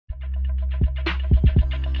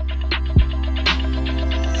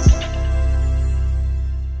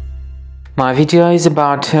My video is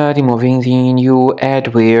about removing the new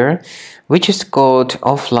adware, which is called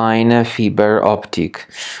OfflineFiberOptic.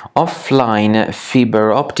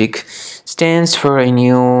 OfflineFiberOptic stands for a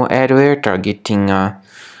new adware targeting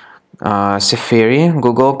Safari,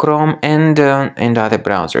 Google Chrome, and other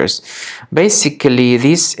browsers. Basically,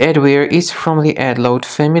 this adware is from the AdLoad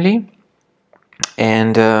family,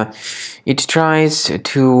 and it tries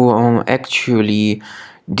to actually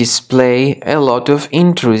display a lot of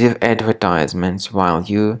intrusive advertisements while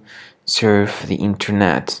you surf the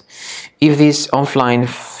internet. If this offline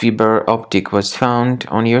fiber optic was found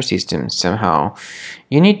on your system somehow,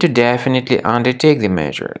 you need to definitely undertake the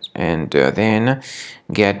measures and then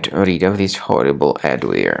get rid of this horrible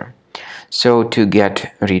adware. So to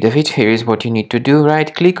get rid of it, here is what you need to do.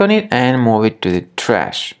 Right click on it and move it to the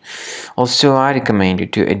trash. Also, I recommend you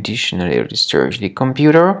to additionally research the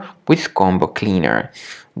computer with Combo Cleaner.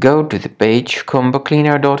 Go to the page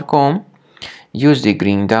combocleaner.com, use the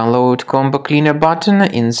green download Combo Cleaner button,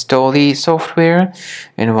 install the software,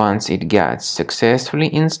 and once it gets successfully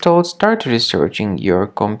installed, start researching your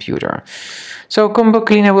computer. So Combo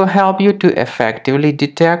Cleaner will help you to effectively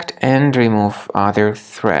detect and remove other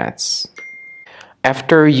threats.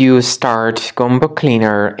 After you start Combo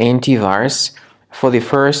Cleaner antivirus for the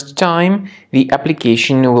first time, the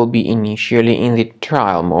application will be initially in the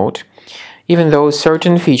trial mode, even though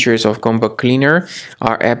certain features of Combo Cleaner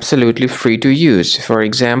are absolutely free to use. For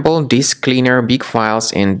example, disk cleaner, big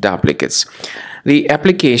files, and duplicates. The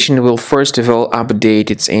application will first of all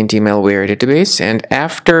update its anti-malware database, and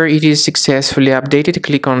after it is successfully updated,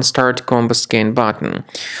 click on Start Combo Scan button.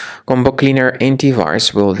 Combo Cleaner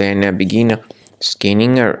antivirus will then begin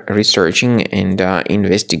scanning, researching, and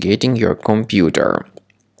investigating your computer.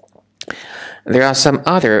 There are some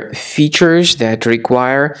other features that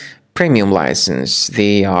require premium license.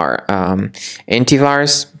 They are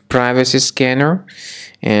antivirus, privacy scanner,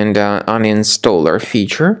 and uninstaller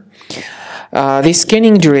feature. The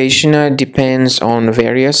scanning duration depends on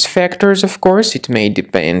various factors, of course. It may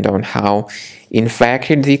depend on how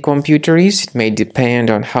infected the computer is. It may depend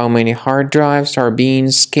on how many hard drives are being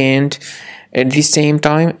scanned at the same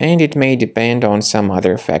time, and it may depend on some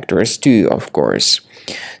other factors too, of course.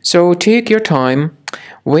 So take your time,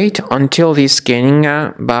 wait until the scanning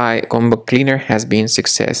by Combo Cleaner has been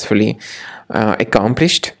successfully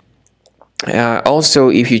accomplished. Also,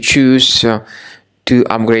 if you choose to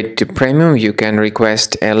upgrade to premium, you can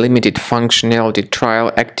request a limited functionality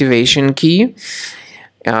trial activation key.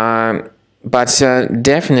 But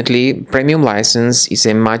definitely premium license is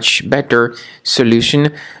a much better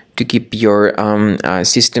solution to keep your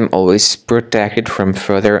system always protected from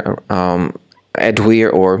further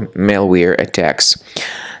adware or malware attacks.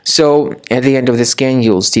 So at the end of the scan,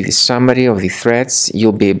 you'll see the summary of the threats.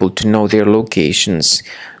 You'll be able to know their locations.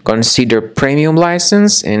 Consider premium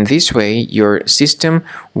license, and this way your system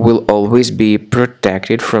will always be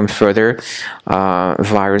protected from further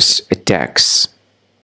virus attacks.